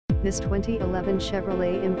This 2011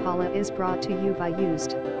 Chevrolet Impala is brought to you by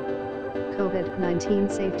Used.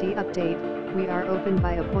 COVID-19 safety update, we are open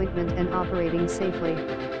by appointment and operating safely.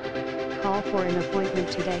 Call for an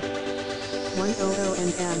appointment today.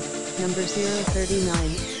 100NM, number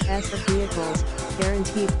 039, S of vehicles,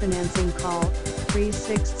 guaranteed financing. Call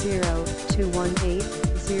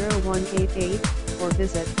 360-218-0188 or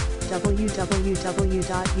visit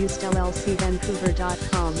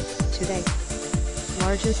www.usedllcvancouver.com today.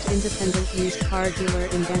 Largest independent used car dealer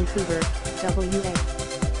in Vancouver, WA.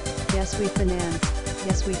 Yes, we finance,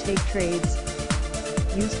 yes, we take trades.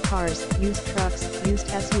 Used cars, used trucks, used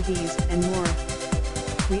SUVs, and more.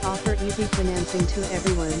 We offer easy financing to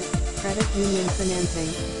everyone. Credit union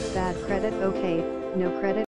financing. Bad credit okay, no credit.